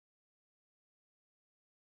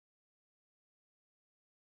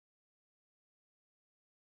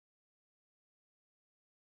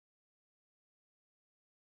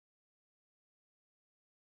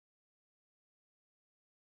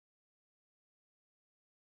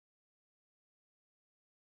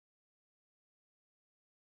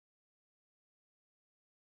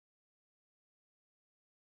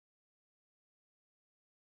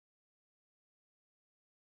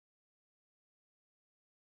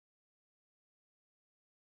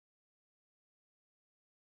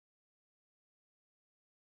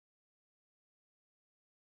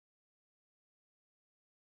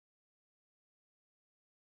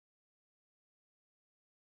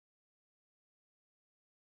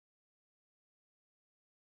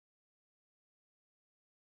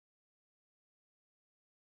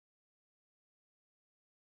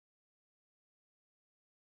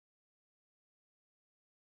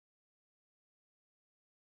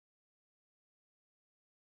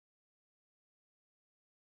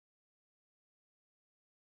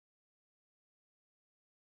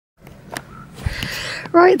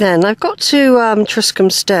Right then, I've got to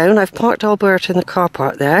Triscombe Stone. I've parked Albert in the car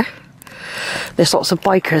park there. There's lots of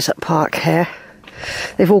bikers that park here.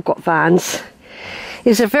 They've all got vans.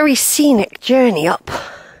 It's a very scenic journey up.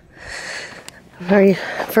 A very,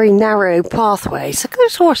 very narrow pathways. Look at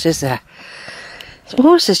those horses there. Some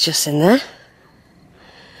horses just in there.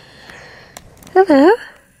 Hello.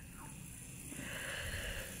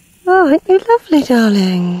 Oh, aren't you lovely,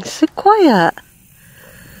 darlings? So quiet.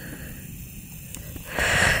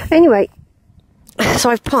 Anyway, so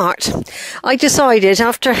I've parked. I decided,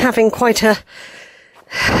 after having quite a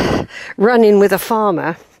run-in with a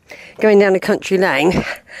farmer going down a country lane,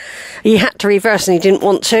 he had to reverse and he didn't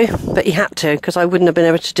want to, but he had to because I wouldn't have been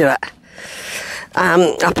able to do it.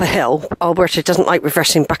 Up a hill. Alberta doesn't like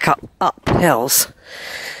reversing back up hills.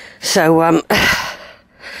 So,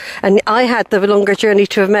 and I had the longer journey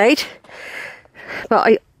to have made,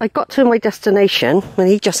 but I got to my destination and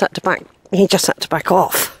he just had to back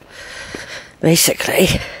off, basically.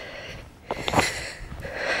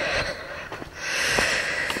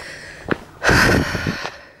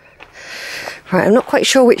 Right, I'm not quite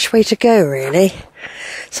sure which way to go, really.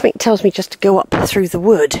 Something tells me just to go up through the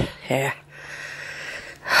wood here.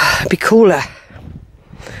 It'd be cooler.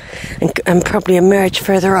 And probably emerge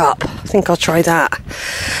further up. I think I'll try that.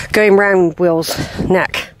 Going round Will's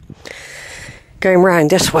neck. Going round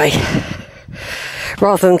this way.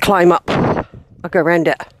 Rather than climb up, I'll go around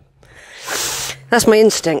it. That's my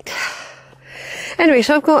instinct. Anyway,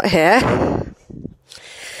 so I've got here.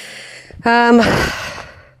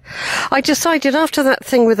 I decided after that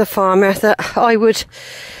thing with the farmer that I would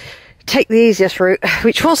take the easiest route,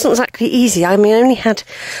 which wasn't exactly easy. I mean, I only had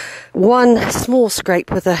one small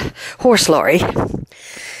scrape with a horse lorry,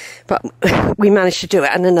 but we managed to do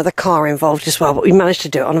it, and another car involved as well, but we managed to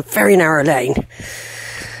do it on a very narrow lane.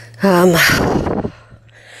 And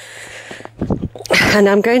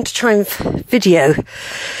I'm going to try and video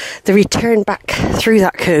the return back through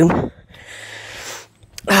that coombe,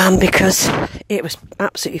 because it was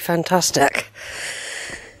absolutely fantastic.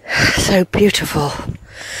 So beautiful.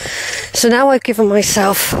 So now I've given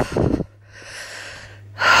myself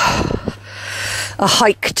a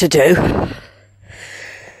hike to do,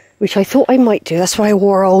 which I thought I might do. That's why I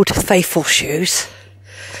wore Old Faithful shoes.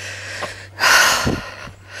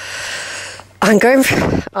 I'm going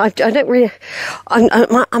for, I don't really, I'm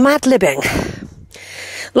ad-libbing.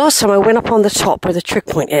 Last time I went up on the top where the trig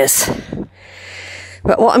point is.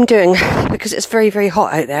 But what I'm doing, because it's very, very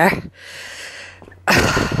hot out there,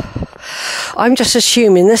 I'm just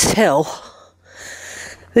assuming this hill,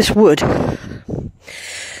 this wood,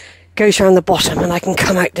 goes around the bottom and I can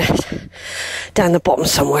come out down the bottom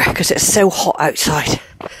somewhere because it's so hot outside.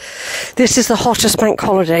 This is the hottest bank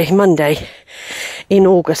holiday, Monday, in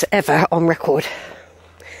August ever on record.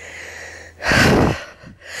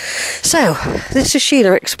 So, this is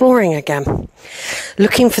Sheila exploring again,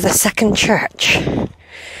 looking for the second church,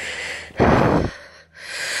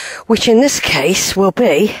 which in this case will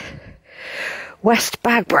be West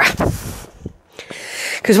Bagborough.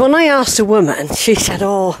 Because when I asked a woman, she said,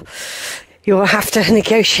 oh, you'll have to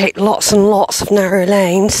negotiate lots and lots of narrow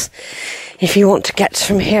lanes if you want to get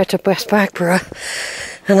from here to West Bagborough.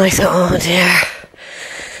 And I thought, oh dear.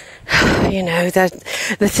 You know,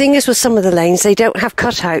 the thing is with some of the lanes, they don't have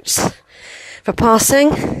cutouts for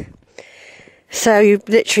passing. So you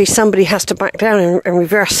literally, somebody has to back down and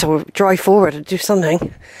reverse or drive forward and do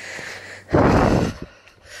something.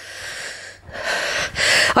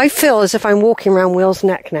 I feel as if I'm walking around Will's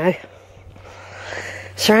Neck now,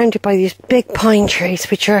 surrounded by these big pine trees,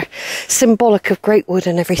 which are symbolic of great wood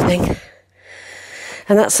and everything.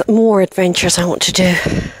 And that's more adventures I want to do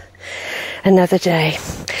another day.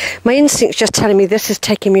 My instinct's just telling me this is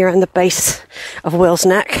taking me around the base of Will's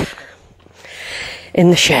Neck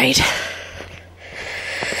in the shade.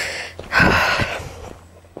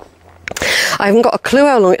 I haven't got a clue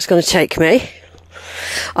how long it's going to take me.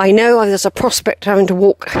 I know there's a prospect of having to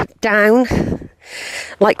walk down.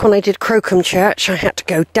 Like when I did Crocombe Church, I had to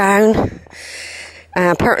go down.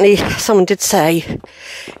 Apparently, someone did say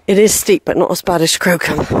it is steep, but not as bad as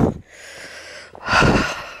Crocombe.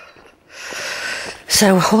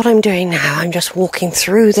 So what I'm doing now, I'm just walking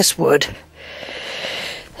through this wood.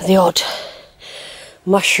 The odd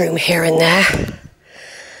mushroom here and there.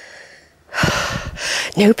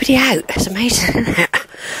 Nobody out. It's amazing, isn't it?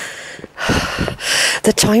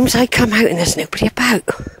 The times I come out and there's nobody about.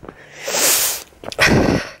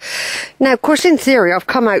 Now, of course, in theory, I've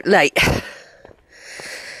come out late.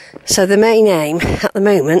 So the main aim at the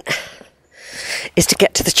moment is to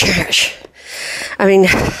get to the church. I mean,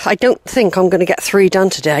 I don't think I'm going to get 3 done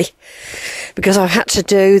today because I've had to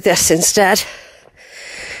do this instead.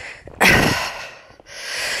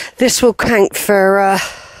 this will count for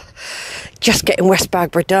just getting West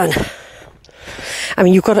Bagborough done. I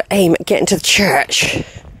mean, you've got to aim at getting to the church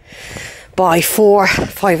by 4,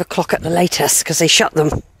 5 o'clock at the latest, because they shut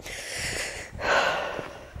them.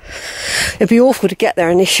 It'd be awful to get there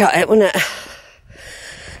and they shut it, wouldn't it?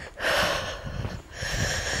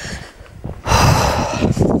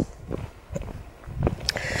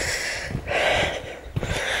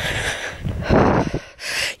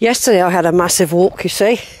 Yesterday I had a massive walk, you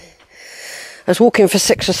see. I was walking for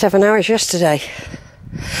 6 or 7 hours yesterday.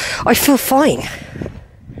 I feel fine.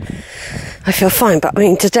 But I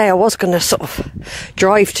mean, today I was going to sort of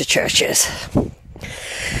drive to churches.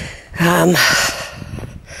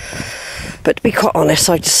 But to be quite honest,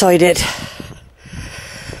 I decided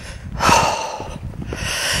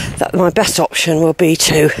that my best option will be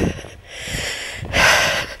to...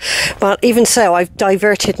 But even so, I've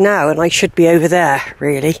diverted now and I should be over there,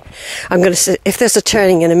 really. I'm going to, if there's a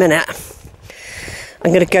turning in a minute,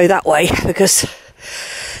 I'm going to go that way because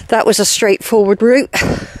that was a straightforward route.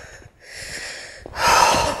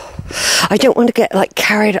 I don't want to get like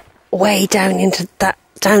carried way down into that,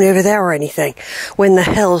 down over there or anything when the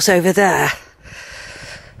hill's over there.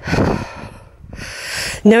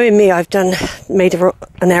 Knowing me, I've made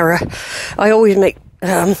an error. I always make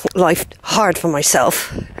life hard for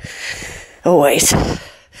myself. Always.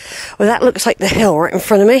 Well, that looks like the hill right in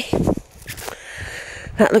front of me.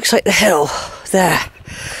 That looks like the hill there.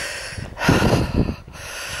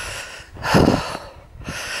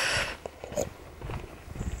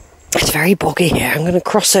 It's very boggy here. I'm going to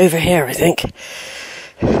cross over here, I think.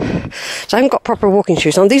 So I haven't got proper walking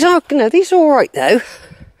shoes on. These are, these are all right though.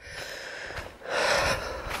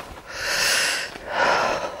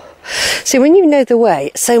 See, when you know the way,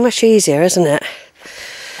 it's so much easier, isn't it?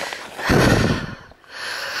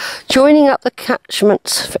 Joining up the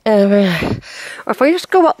catchments area. Or if I just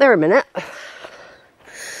go up there a minute,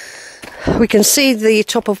 we can see the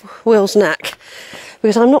top of Will's Neck,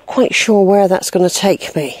 because I'm not quite sure where that's going to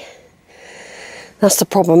take me. That's the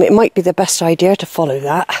problem. It might be the best idea to follow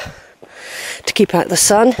that, to keep out the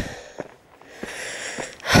sun.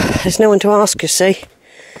 There's no one to ask, you see.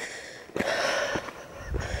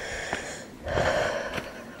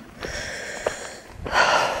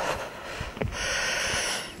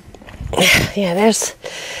 Yeah, there's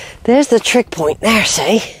the trig point there,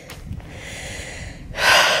 see?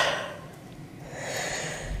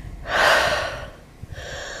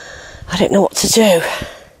 I don't know what to do.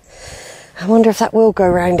 I wonder if that will go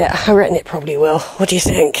round it. I reckon it probably will. What do you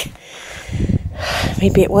think?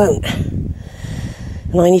 Maybe it won't.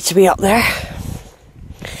 And I need to be up there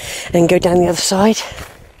and go down the other side.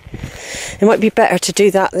 It might be better to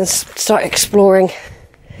do that than start exploring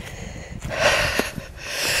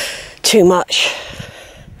too much.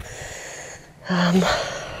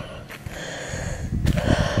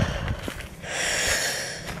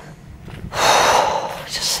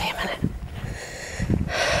 Just see a minute.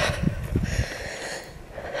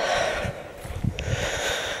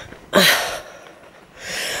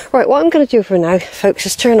 Right, what I'm going to do for now, folks,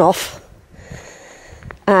 is turn off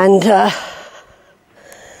and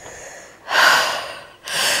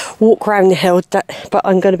walk round the hill, but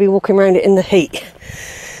I'm going to be walking around it in the heat,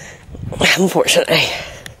 unfortunately.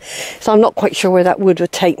 So I'm not quite sure where that wood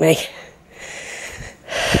would take me.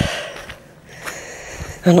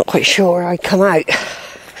 I'm not quite sure where I'd come out.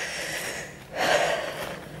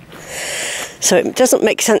 So it doesn't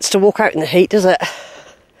make sense to walk out in the heat, does it?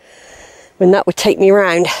 When that would take me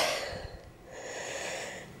round.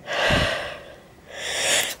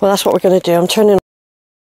 Well, that's what we're going to do. I'm turning